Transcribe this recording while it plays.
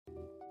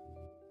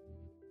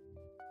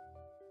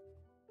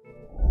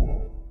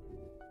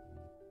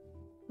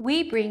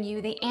We bring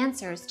you the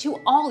answers to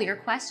all your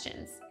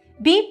questions.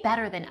 Be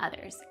better than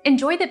others.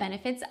 Enjoy the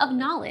benefits of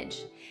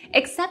knowledge.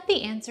 Accept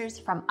the answers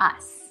from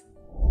us.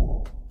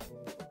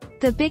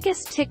 The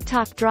biggest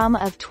TikTok drama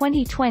of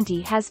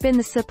 2020 has been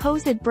the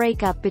supposed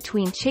breakup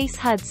between Chase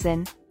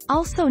Hudson,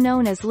 also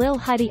known as Lil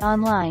Huddy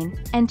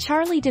online, and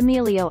Charli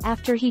D'Amelio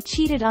after he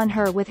cheated on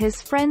her with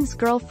his friend's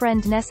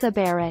girlfriend Nessa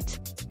Barrett.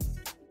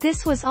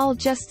 This was all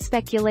just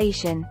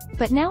speculation,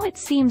 but now it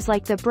seems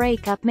like the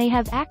breakup may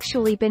have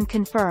actually been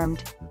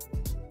confirmed.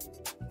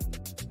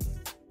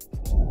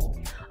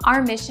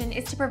 Our mission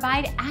is to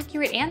provide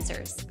accurate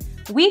answers.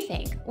 We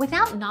think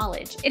without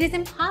knowledge, it is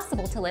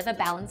impossible to live a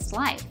balanced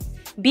life.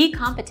 Be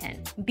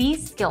competent, be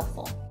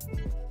skillful.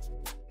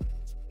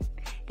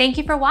 Thank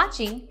you for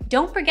watching.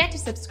 Don't forget to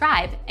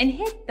subscribe and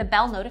hit the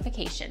bell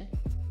notification.